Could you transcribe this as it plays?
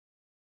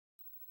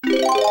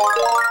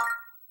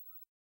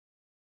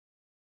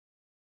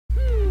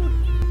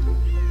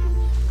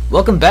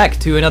Welcome back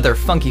to another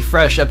funky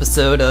fresh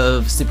episode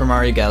of Super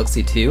Mario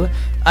Galaxy 2.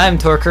 I'm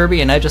Tor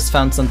Kirby and I just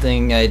found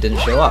something I didn't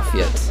show off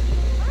yet.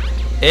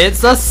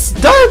 It's a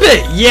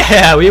Starbit!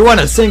 Yeah, we won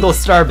a single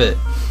Starbit!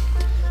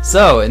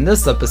 So, in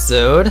this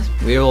episode,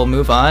 we will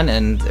move on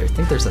and I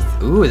think there's a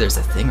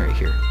thing right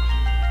here.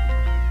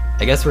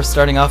 I guess we're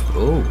starting off,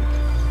 ooh.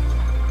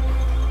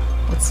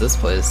 What's this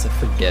place? I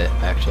forget,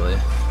 actually.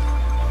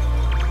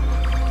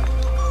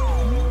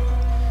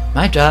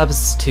 My job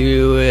is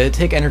to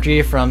take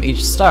energy from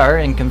each star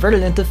and convert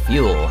it into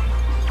fuel.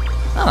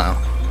 Oh,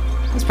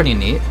 that's pretty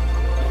neat.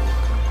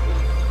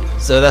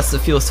 So that's the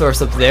fuel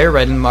source up there,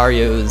 right in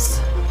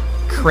Mario's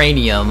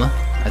cranium,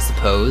 I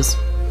suppose.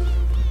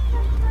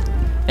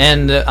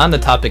 And on the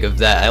topic of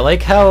that, I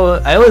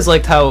always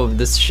liked how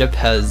this ship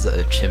has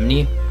a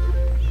chimney.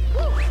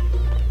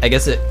 I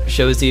guess it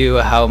shows you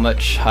how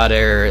much hot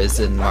air is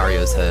in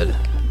Mario's head.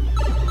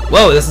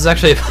 Whoa, this is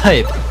actually a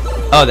pipe!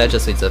 Oh, that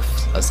just leads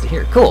us to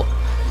here. Cool.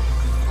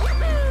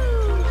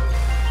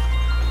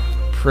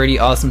 Pretty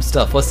awesome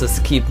stuff. Let's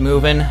just keep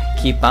moving.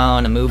 Keep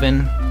on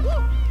moving.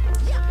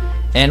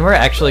 And we're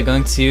actually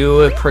going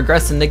to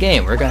progress in the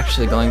game. We're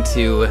actually going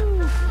to,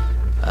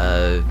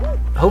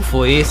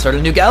 hopefully start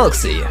a new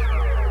galaxy.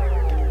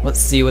 Let's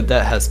see what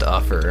that has to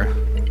offer.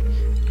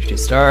 2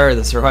 star,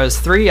 this requires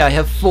 3, I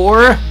have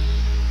 4.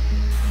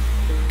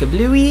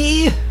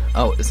 Kablooey!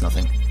 Oh, it's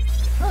nothing.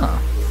 Huh.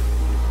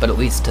 But at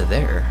least to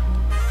there.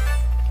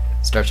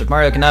 Starship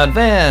Mario can now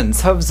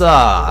advance!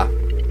 Huzzah!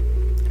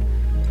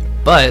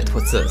 But,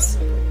 what's this?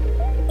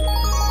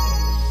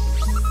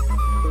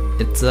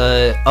 It's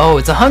a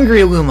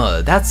Hungry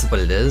Luma! That's what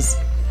it is.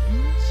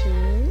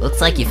 Looks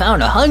like you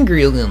found a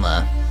Hungry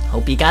Luma.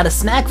 Hope you got a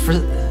snack for...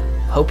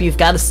 Hope you've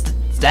got a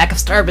stack of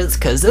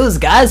Starbits, cause those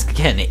guys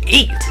can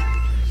eat!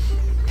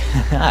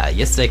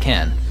 Yes they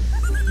can.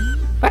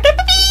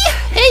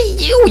 Hey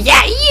you!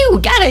 Yeah you!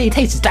 Got any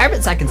tasty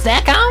Starbits I can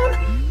snack on?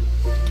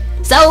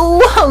 So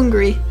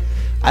hungry!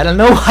 I don't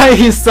know why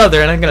he's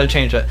southern, I'm gonna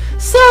change it.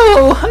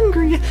 So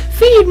hungry!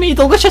 Feed me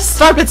delicious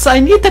Starbits, I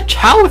need the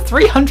Chow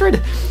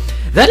 300!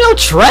 Then I'll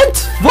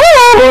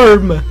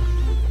transform!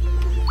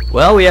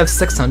 Well, we have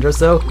 600,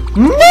 so...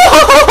 More!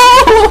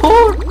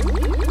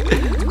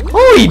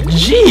 Holy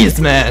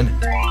jeez, man!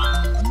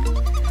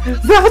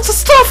 That's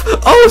stuff!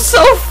 Oh,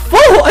 so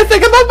full! I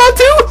think I'm about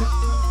to...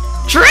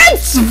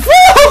 Transform!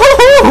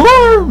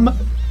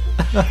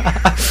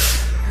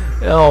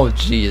 Oh,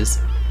 jeez.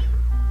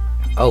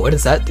 Oh, what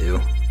does that do?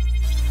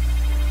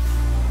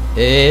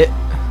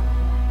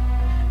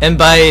 And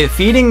by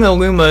feeding the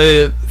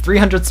Luma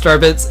 300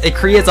 Starbits, it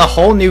creates a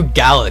whole new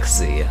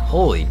galaxy.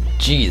 Holy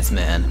jeez,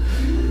 man.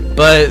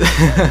 But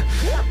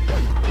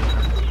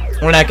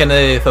we're not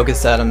gonna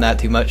focus out on that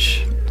too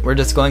much. We're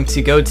just going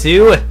to go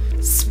to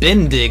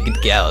Spindig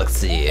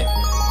Galaxy.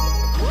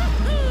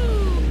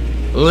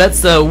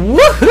 Let's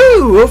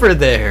woohoo over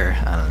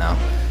there. I don't know.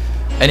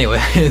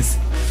 Anyways,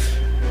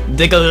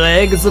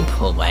 Dig-a-Leg's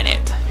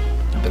Planet.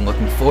 I've been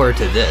looking forward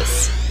to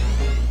this.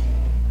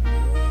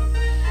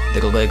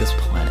 Dig-a-Leg's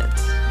Planet.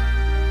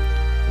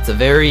 It's a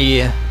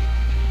very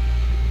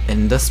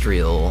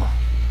industrial,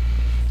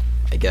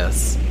 I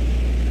guess.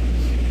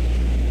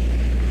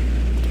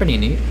 It's pretty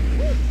neat.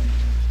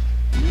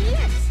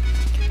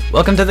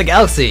 Welcome to the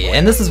galaxy,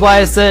 and this is why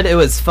I said it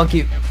was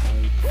funky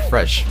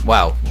fresh.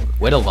 Wow,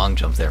 way to long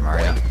jump there,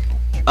 Mario.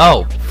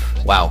 Oh,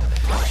 wow.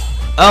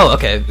 Oh,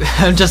 okay.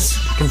 I'm just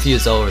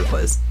confused all over the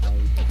place.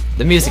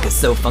 The music is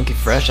so funky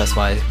fresh, that's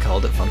why I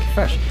called it funky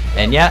fresh.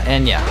 And yeah,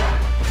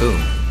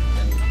 boom.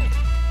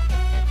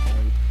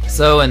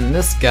 So in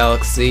this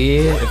galaxy,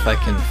 if I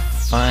can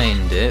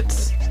find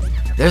it,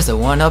 there's a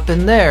one up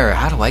in there.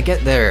 How do I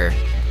get there?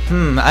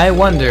 I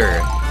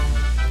wonder.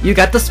 You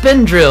got the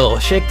spin drill.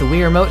 Shake the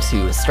Wii remote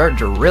to start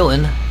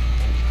drilling.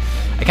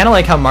 I kind of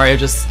like how Mario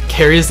just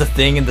carries the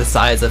thing in the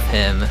size of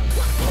him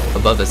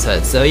above his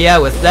head. So yeah,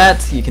 with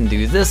that, you can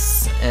do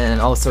this and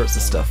all sorts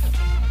of stuff.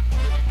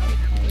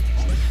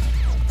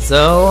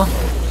 So,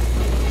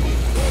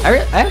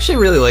 I actually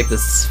really like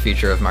this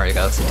feature of Mario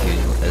Galaxy 2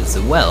 as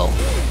well.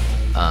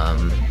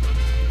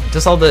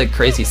 Just all the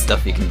crazy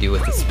stuff you can do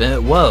with the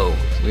spin. Whoa,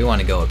 we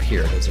want to go up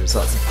here because there's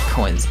lots of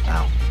coins.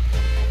 Ow.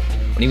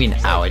 What do you mean,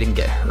 ow? I didn't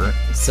get hurt.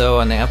 So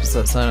on the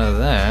opposite side of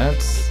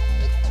that,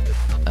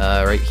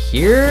 right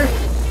here,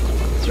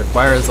 this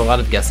requires a lot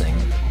of guessing.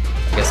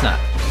 I guess not.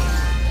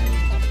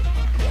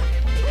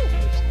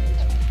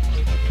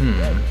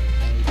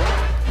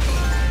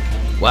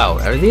 Wow,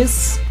 are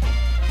these?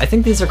 I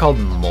think these are called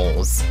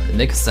moles. It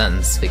makes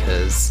sense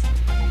because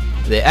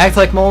they act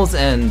like moles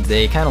and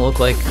they kind of look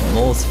like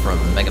moles from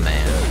Mega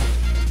Man.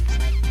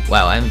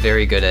 Wow, I'm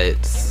very good at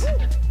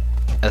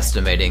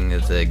estimating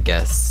the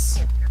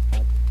guess.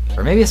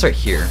 Or maybe it's right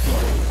here.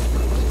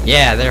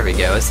 Yeah, there we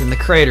go. It's in the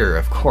crater,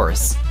 of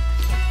course.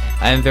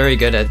 I am very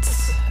good at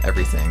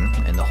everything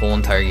in the whole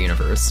entire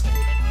universe.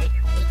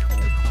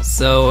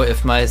 So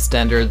if my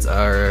standards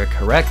are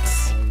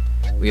correct,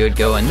 we would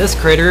go in this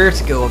crater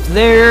to go up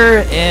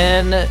there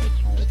and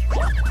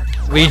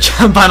We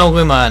jump on a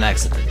Luma on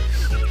accident.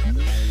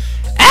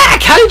 Ah!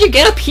 How did you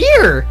get up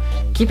here?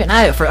 Keep an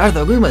eye out for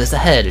other Lumas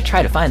ahead.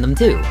 Try to find them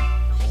too.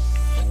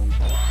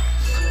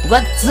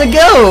 Let's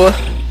go!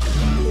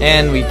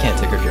 And we can't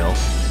take our drill.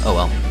 Oh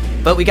well.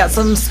 But we got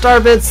some star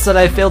bits that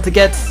I failed to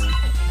get.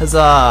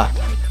 Huzzah!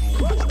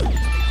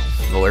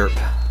 Florp.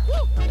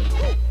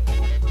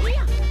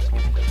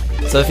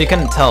 So if you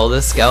couldn't tell,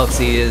 this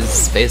galaxy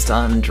is based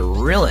on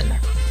Drillin.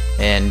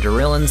 And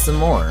Drillin some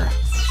more.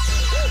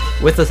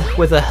 With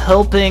a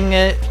helping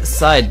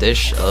side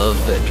dish of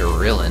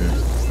Drillin.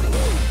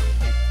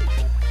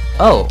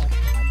 Oh.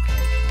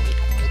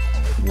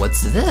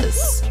 What's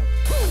this?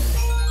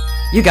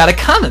 You got a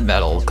comet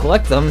medal!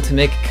 Collect them to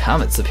make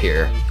comets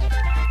appear.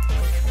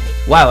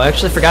 Wow, I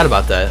actually forgot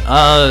about that.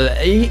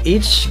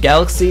 Each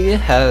galaxy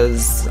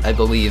has, I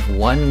believe,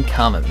 one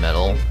comet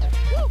medal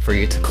for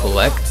you to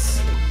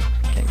collect.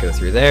 Can't go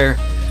through there.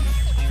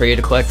 For you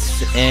to collect,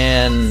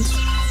 and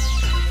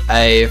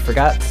I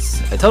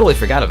totally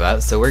forgot about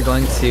it, so we're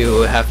going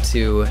to have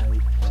to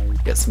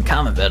get some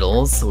comet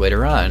medals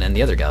later on in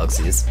the other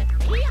galaxies.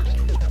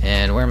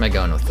 And where am I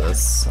going with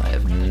this? I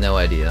have no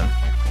idea.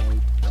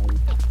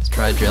 Let's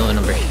try drilling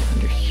under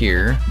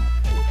here.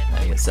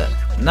 I guess that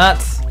not.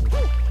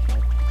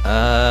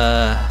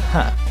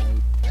 Huh.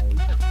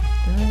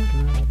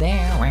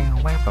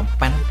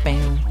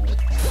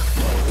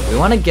 We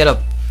want to get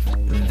up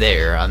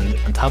there on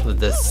top of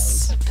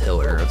this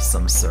pillar of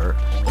some sort.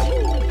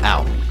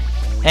 Ow.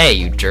 Hey,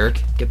 you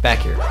jerk. Get back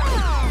here.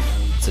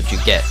 That's what you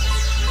get.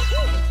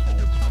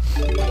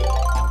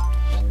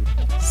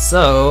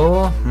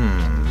 So,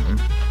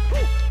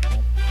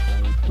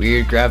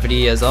 weird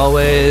gravity as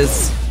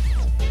always.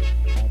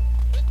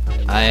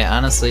 I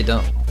honestly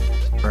don't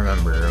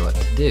remember what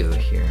to do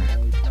here.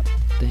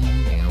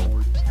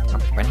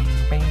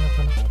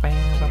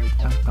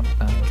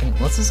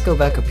 Let's just go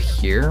back up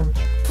here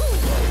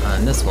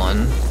on this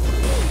one.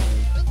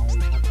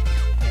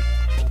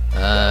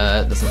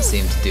 Doesn't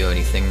seem to do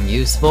anything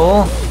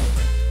useful.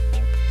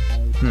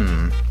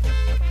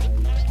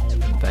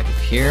 Back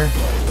up here.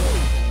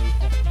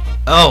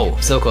 Oh,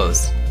 so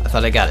close. I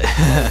thought I got it.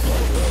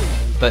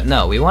 But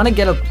no, we want to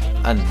get up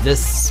on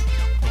this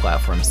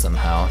platform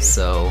somehow,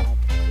 so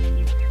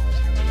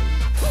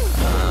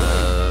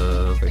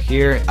over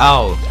here.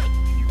 Oh,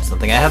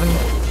 something I haven't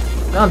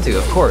gone to,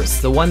 of course.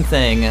 The one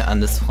thing on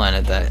this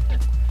planet that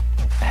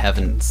I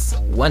haven't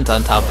went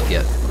on top of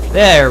yet.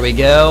 There we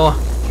go.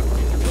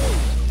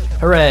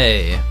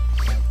 Hooray.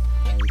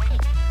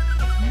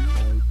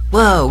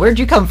 Whoa, where'd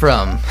you come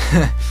from?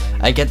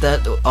 I get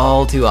that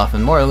all too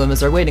often. More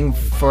Lumas are waiting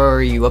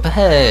for you up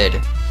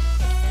ahead.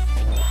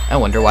 I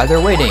wonder why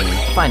they're waiting.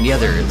 Find the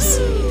others.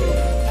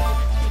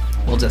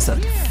 We'll just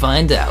have to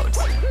find out.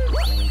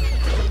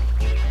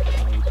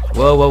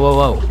 Whoa, whoa, whoa,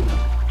 whoa.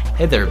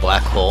 Hey there,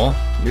 black hole.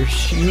 You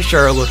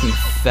sure are looking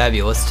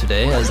fabulous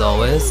today, as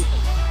always.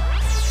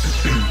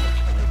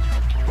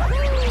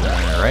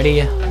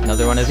 Alrighty,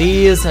 another one of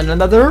these, and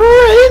another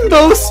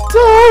rainbow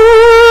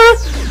star!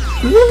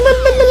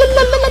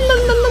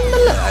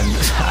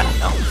 I don't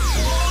know.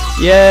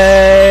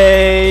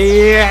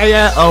 Yay!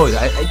 Yeah. Oh,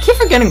 I keep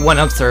forgetting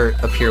 1-ups are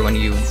up here when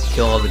you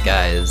kill all the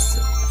guys.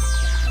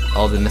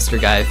 All the Mr.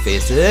 Guy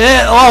faces.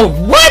 Oh,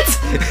 what?!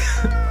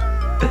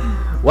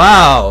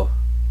 Wow!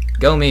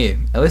 Go me.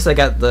 At least I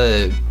got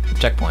the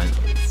checkpoint.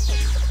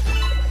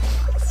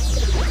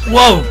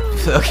 Whoa!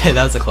 Okay,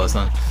 that was a close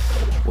one.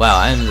 Wow,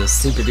 I'm just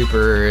super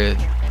duper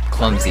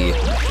clumsy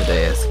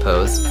today, I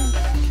suppose.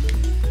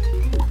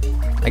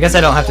 I guess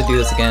I don't have to do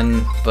this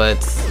again, but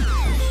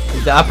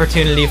the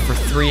opportunity for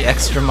 3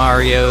 extra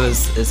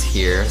Marios is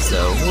here,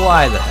 so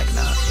why the heck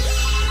not?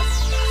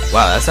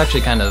 Wow, that's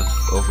actually kind of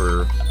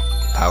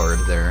overpowered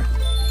there.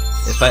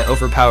 If by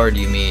overpowered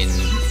you mean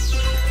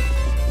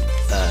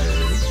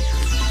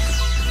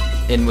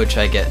in which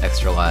I get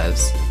extra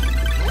lives.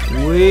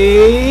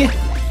 Whee!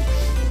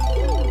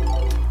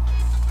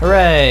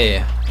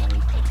 Hooray!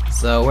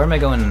 So where am I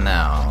going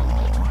now?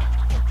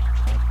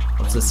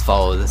 Let's just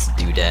follow this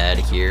doodad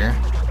here.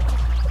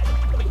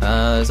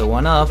 There's a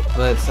 1-up,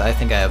 but I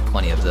think I have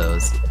plenty of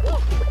those.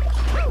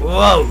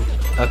 Whoa!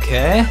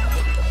 Okay.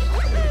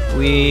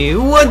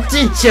 What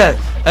did you?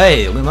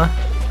 Hey, Luma.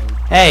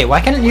 Hey,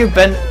 why couldn't you have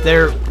been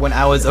there when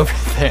I was over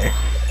there?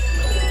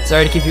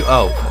 Sorry to keep you.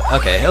 Oh,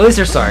 okay. At least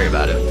you're sorry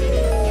about it.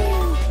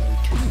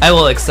 I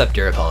will accept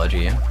your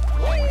apology.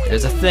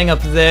 There's a thing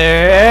up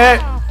there.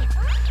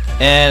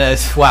 And,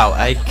 wow,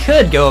 I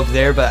could go up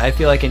there, but I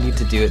feel like I need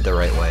to do it the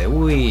right way.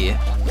 Wee.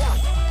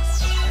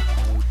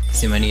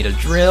 Assume I need a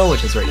drill,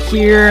 which is right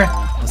here.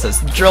 It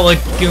says, drill a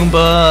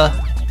Goomba.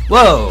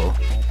 Whoa!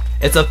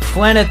 It's a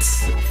planet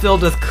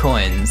filled with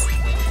coins.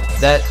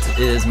 That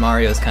is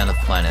Mario's kind of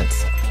planet.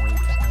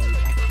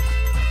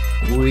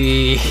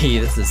 Wee.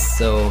 This is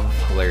so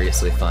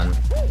hilariously fun.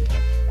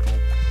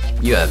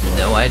 You have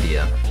no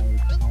idea.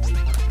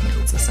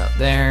 What's this out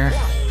there?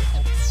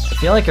 I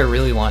feel like I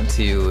really want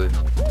to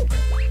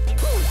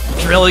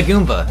drill a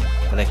Goomba,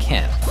 but I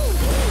can't.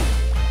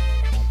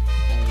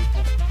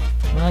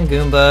 Come on,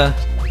 Goomba.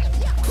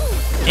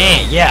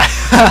 Yeah!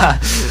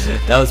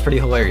 That was pretty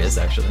hilarious,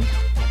 actually.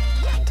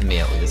 To me,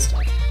 at least.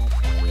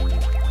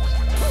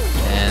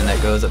 And that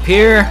goes up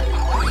here.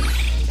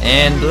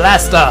 And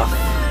blast off!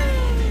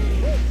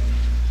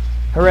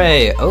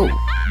 Hooray! Oh,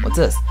 what's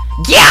this?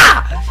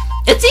 Yeah!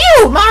 It's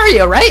you,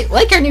 Mario, right?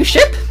 Like our new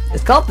ship?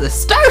 It's called the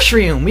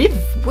Starshroom.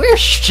 We're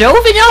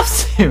shoving off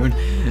soon.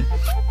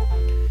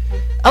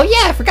 Oh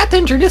yeah, I forgot to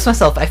introduce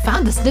myself. I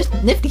found this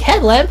nifty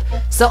headlamp,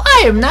 so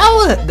I am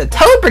now the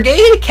Toad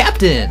Brigade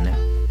Captain.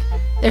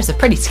 There's a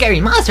pretty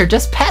scary monster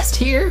just past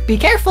here. Be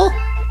careful.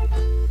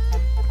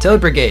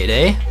 Toad Brigade,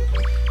 eh?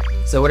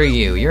 So what are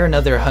you? You're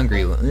another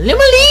hungry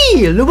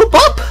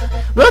Lumapop!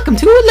 Welcome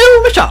to a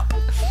Luma shop.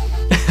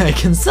 I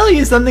can sell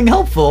you something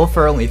helpful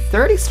for only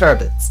 30 star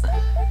bits.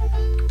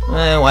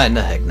 Why in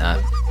the heck not?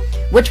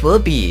 Which will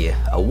it be?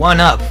 A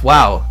 1-up.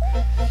 Wow.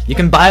 You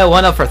can buy a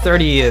 1-up for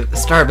 30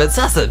 star bits.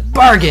 That's a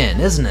bargain,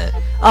 isn't it?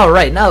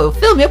 Alright, now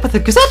fill me up with a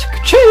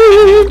exotic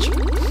change!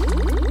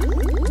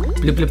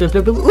 Bloop, bloop, bloop,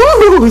 bloop, bloop.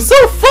 Ooh,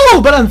 so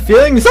full, but I'm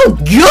feeling so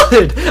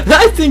good!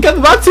 I think I'm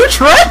about to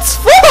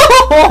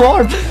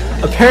transform!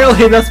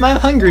 Apparently that's my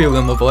hungry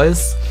Luma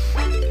voice.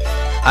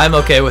 I'm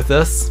okay with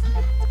this.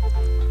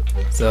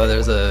 So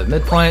there's a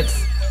midpoint.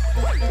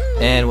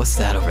 And what's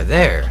that over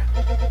there?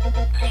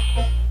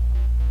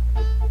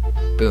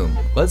 Boom.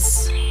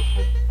 Let's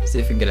see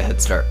if we can get a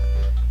head start.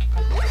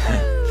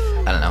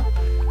 I don't know.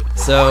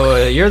 So,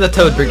 you're the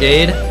Toad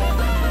Brigade,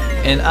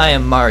 and I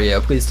am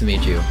Mario. Pleased to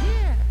meet you.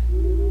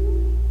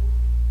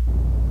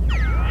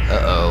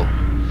 Uh-oh.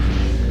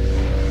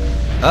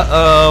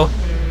 Uh-oh.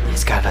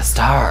 He's got a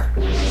star.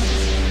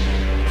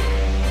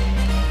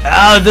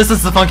 Oh, this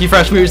is the funky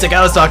fresh music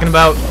I was talking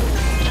about.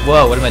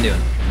 Whoa, what am I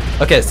doing?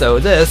 Okay, so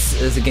this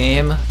is a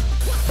game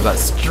about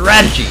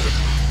strategy.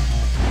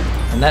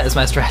 And that is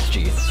my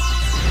strategy.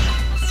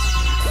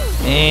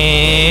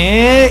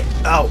 And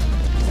oh,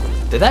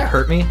 did that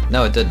hurt me?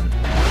 No, it didn't.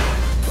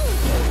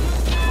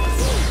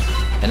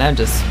 And I'm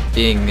just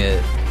being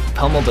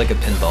pummeled like a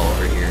pinball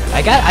over here.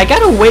 I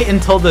gotta wait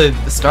until the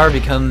star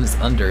becomes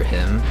under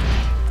him,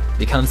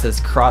 becomes his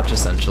crotch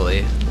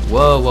essentially.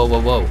 Whoa, whoa, whoa,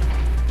 whoa!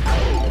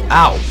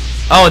 Ow!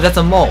 Oh, that's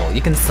a mole.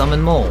 You can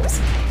summon moles.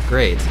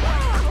 Great.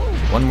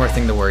 One more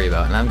thing to worry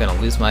about, and I'm gonna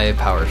lose my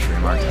power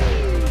shroom, aren't I?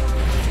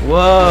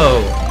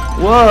 Whoa!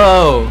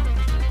 Whoa!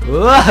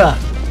 Whoa!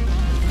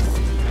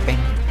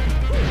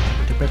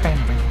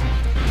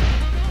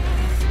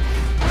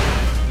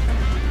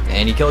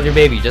 And he killed your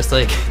baby, just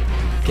like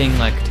King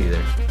Lakitu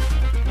there.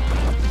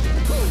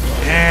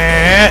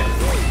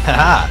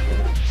 Haha!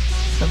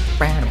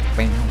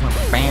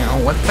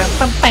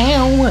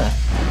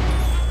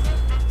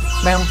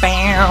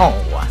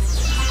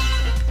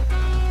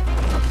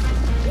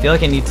 I feel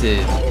like I need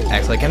to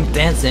act like I'm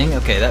dancing.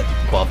 Okay, that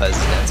qualifies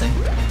as dancing.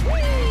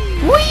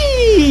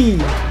 Whee!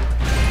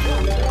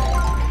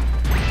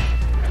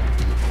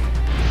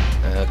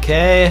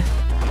 Okay.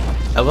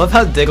 I love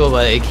how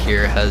Diggle-Leg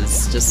here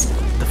has just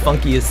the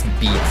funkiest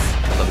beats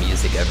of a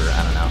music ever.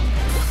 I don't know.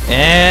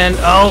 And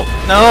oh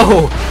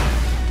no!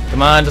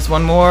 Come on, just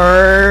one more.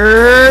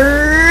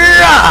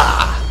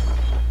 Ah!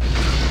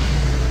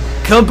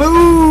 Kaboo!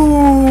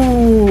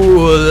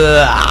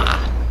 Ah!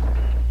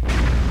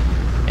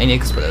 And he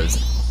explodes.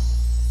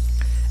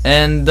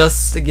 And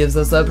thus it gives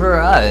us a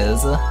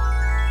prize.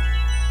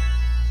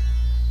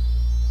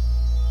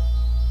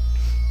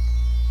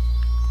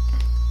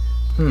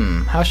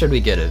 How should we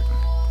get it?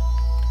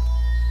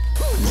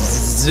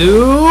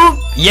 Zoop!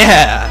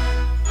 Yeah!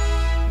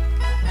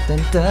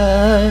 Dun,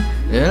 dun.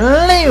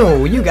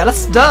 Leo, you got a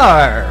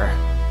star!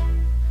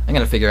 I'm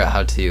gonna figure out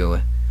how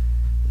to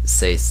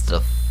say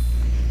stuff.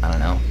 I don't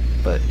know,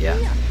 but yeah.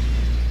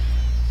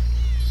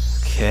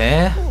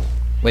 Okay.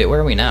 Wait, where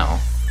are we now?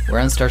 We're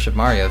on Starship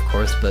Mario, of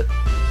course, but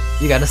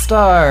you got a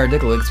star!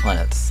 Diggle-Leg's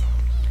planets.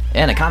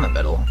 And a comet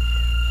medal.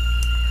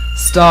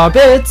 Star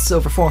bits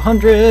over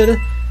 400.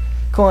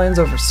 Coins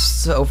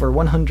over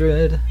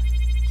 100.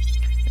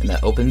 And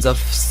that opens up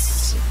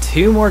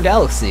 2 more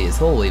galaxies.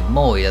 Holy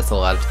moly, that's a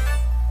lot of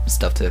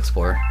stuff to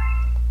explore.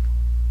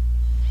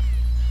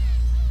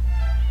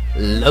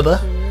 Lubba?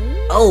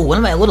 Oh, one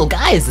of my little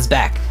guys is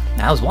back.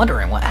 I was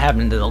wondering what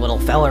happened to the little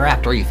feller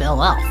after he fell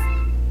off.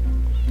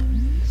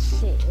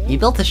 He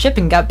built a ship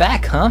and got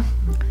back, huh?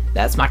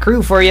 That's my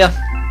crew for you.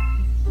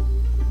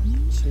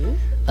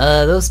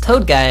 Those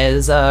Toad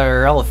guys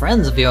are all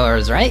friends of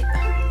yours, right?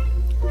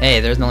 Hey,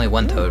 there's only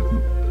one Toad.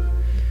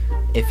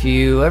 If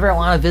you ever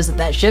want to visit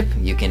that ship,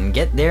 you can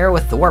get there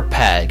with the warp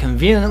pad,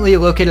 conveniently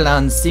located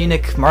on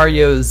Scenic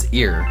Mario's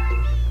ear.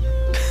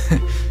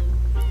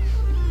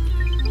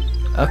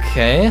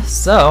 Okay,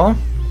 so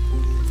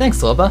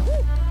thanks, Loba.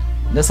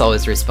 This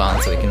always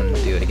respawns, so we can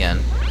do it again.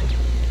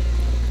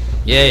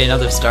 Yay,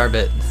 another star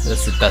bit.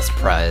 That's the best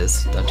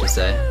prize, don't you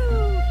say?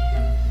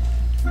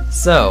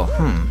 So,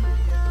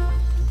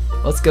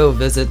 let's go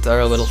visit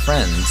our little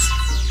friends.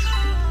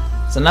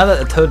 So now that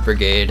the Toad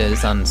Brigade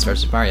is on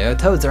Starship Mario,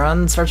 Toads are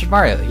on Starship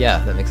Mario.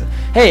 Yeah, that makes sense.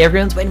 Hey,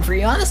 everyone's waiting for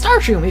you on a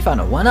Starshroom. We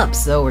found a 1-up,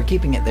 so we're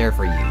keeping it there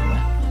for you.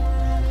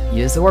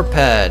 Use the warp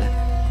pad.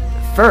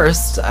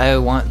 first, I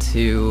want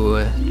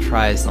to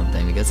try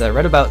something because I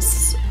read about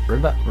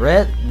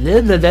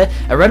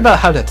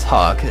how to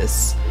talk.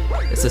 It's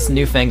this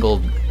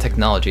newfangled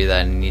technology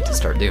that I need to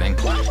start doing.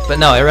 But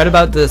no, I read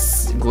about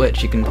this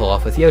glitch you can pull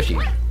off with Yoshi,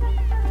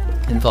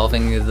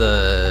 involving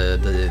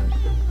the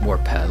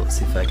warp pad. Let's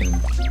see if I can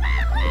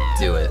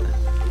do it.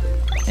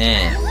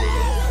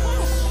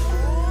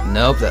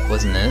 Nope, that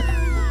wasn't it.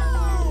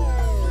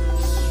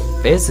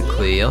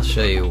 Basically, I'll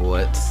show you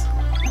what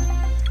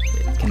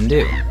it can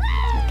do.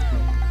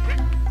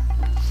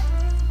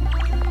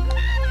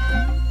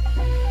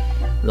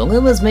 The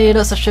Luma's made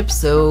us a ship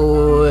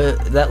so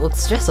that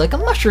looks just like a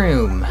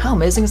mushroom. How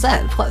amazing is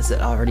that? Plus, it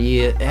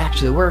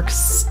actually works.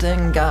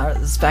 Sting got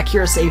us back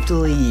here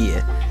safely.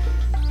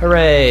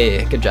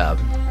 Hooray! Good job.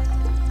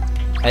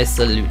 I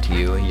salute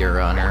you, Your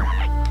Honor.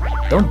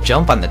 Don't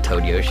jump on the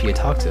Toad, Yoshi.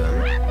 Talk to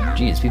him.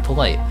 Jeez, be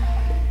polite.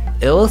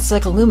 It looks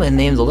like a Luma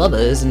named Lubba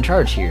is in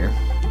charge here.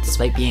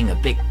 Despite being a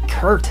bit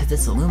curt,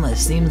 this Luma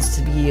seems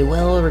to be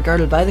well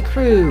regarded by the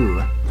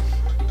crew.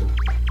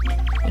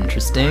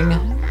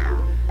 Interesting.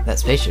 That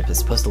spaceship is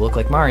supposed to look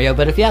like Mario,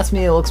 but if you ask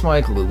me, it looks more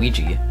like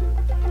Luigi.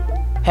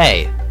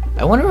 Hey,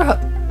 I wonder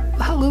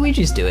how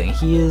Luigi's doing.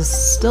 He is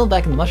still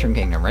back in the Mushroom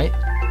Kingdom, right?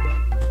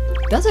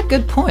 That's a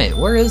good point.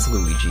 Where is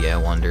Luigi, I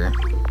wonder?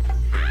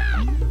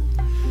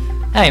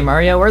 Hey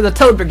Mario, we're the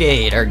Toad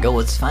Brigade! Our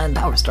goal is to find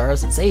Power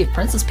Stars and save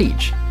Princess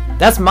Peach.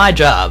 That's my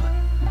job!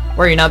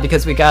 Worry not,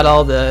 because we got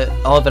all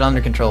of it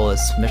under control.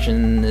 This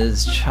mission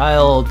is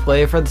child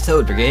play for the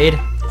Toad Brigade.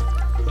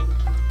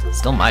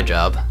 Still my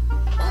job.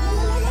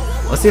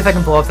 Let's see if I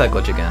can pull off that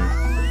glitch again.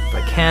 If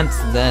I can't,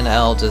 then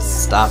I'll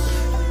just stop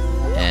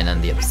and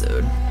end the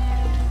episode.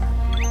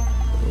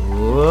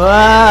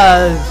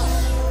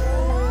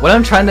 What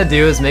I'm trying to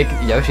do is make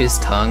Yoshi's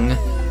tongue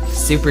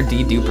super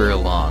de-duper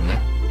long.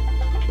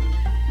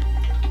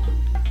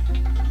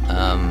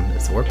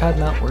 Is the warp pad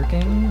not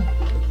working?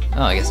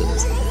 Oh, I guess it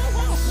is.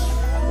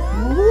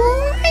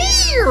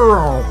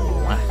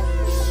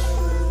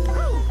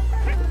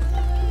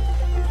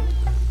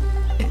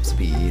 It's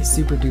be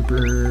super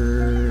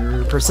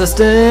duper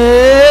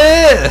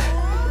persistent.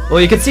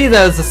 Well, you can see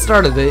that as the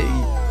start of it.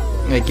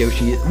 Like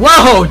Yoshi.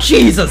 Whoa,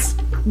 Jesus!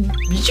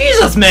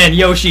 Jesus, man,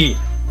 Yoshi!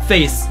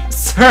 Face,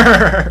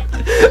 sir!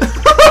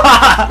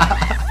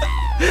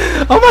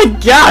 Oh my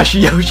gosh,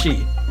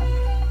 Yoshi!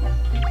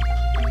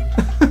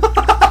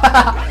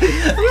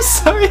 I'm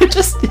sorry, I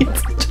just need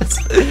to just...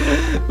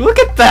 Look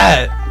at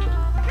that!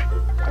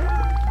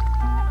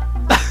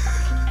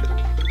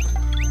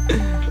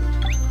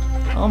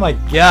 Oh my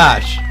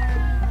gosh.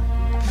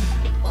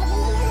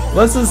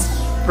 Let's just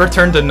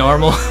return to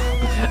normal.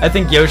 I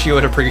think Yoshi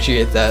would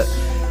appreciate that.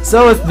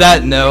 So with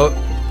that note...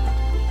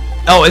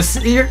 Oh,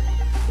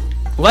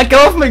 let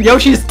go of my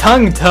Yoshi's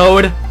tongue,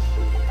 Toad!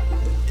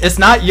 It's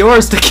not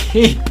yours to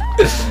keep!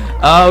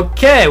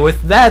 Okay,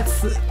 with that,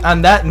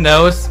 on that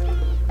note...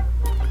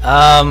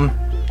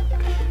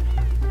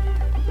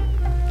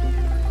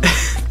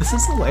 This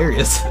is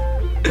hilarious.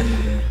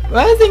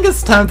 Well, I think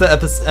it's time to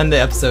end the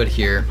episode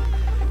here.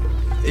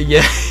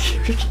 Yeah,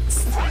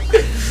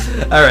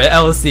 Alright,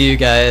 I will see you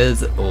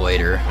guys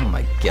later. Oh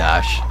my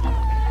gosh.